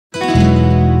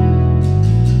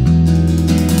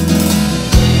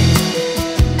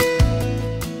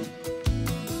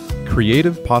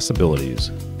Creative Possibilities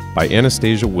by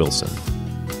Anastasia Wilson,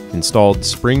 installed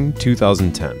spring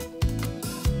 2010.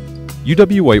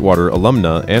 UW-Whitewater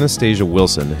alumna Anastasia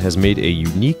Wilson has made a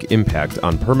unique impact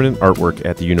on permanent artwork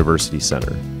at the University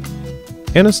Center.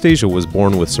 Anastasia was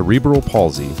born with cerebral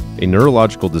palsy, a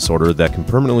neurological disorder that can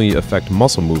permanently affect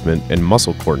muscle movement and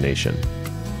muscle coordination.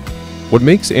 What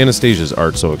makes Anastasia's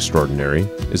art so extraordinary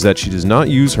is that she does not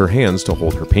use her hands to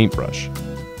hold her paintbrush,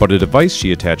 but a device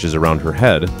she attaches around her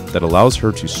head that allows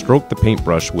her to stroke the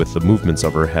paintbrush with the movements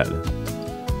of her head.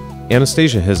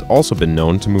 Anastasia has also been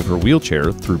known to move her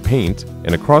wheelchair through paint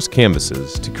and across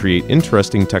canvases to create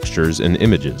interesting textures and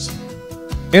images.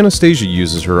 Anastasia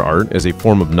uses her art as a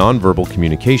form of nonverbal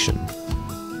communication.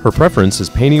 Her preference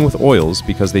is painting with oils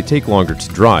because they take longer to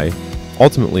dry,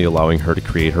 ultimately allowing her to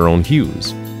create her own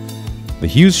hues. The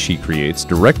hues she creates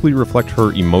directly reflect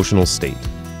her emotional state.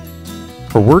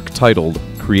 Her work, titled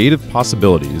Creative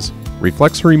Possibilities,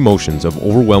 reflects her emotions of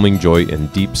overwhelming joy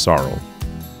and deep sorrow.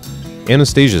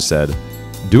 Anastasia said,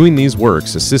 "Doing these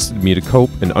works assisted me to cope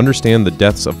and understand the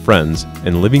deaths of friends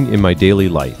and living in my daily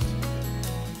life.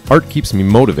 Art keeps me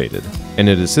motivated, and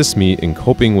it assists me in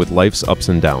coping with life's ups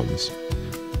and downs."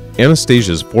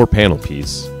 Anastasia's four-panel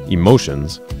piece,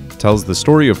 Emotions, tells the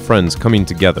story of friends coming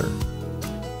together,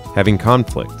 having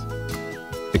conflict,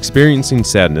 experiencing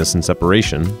sadness and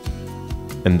separation,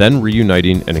 and then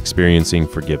reuniting and experiencing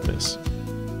forgiveness.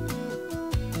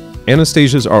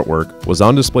 Anastasia's artwork was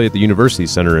on display at the University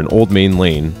Center in Old Main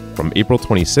Lane from April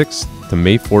 26th to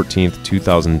May 14th,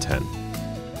 2010.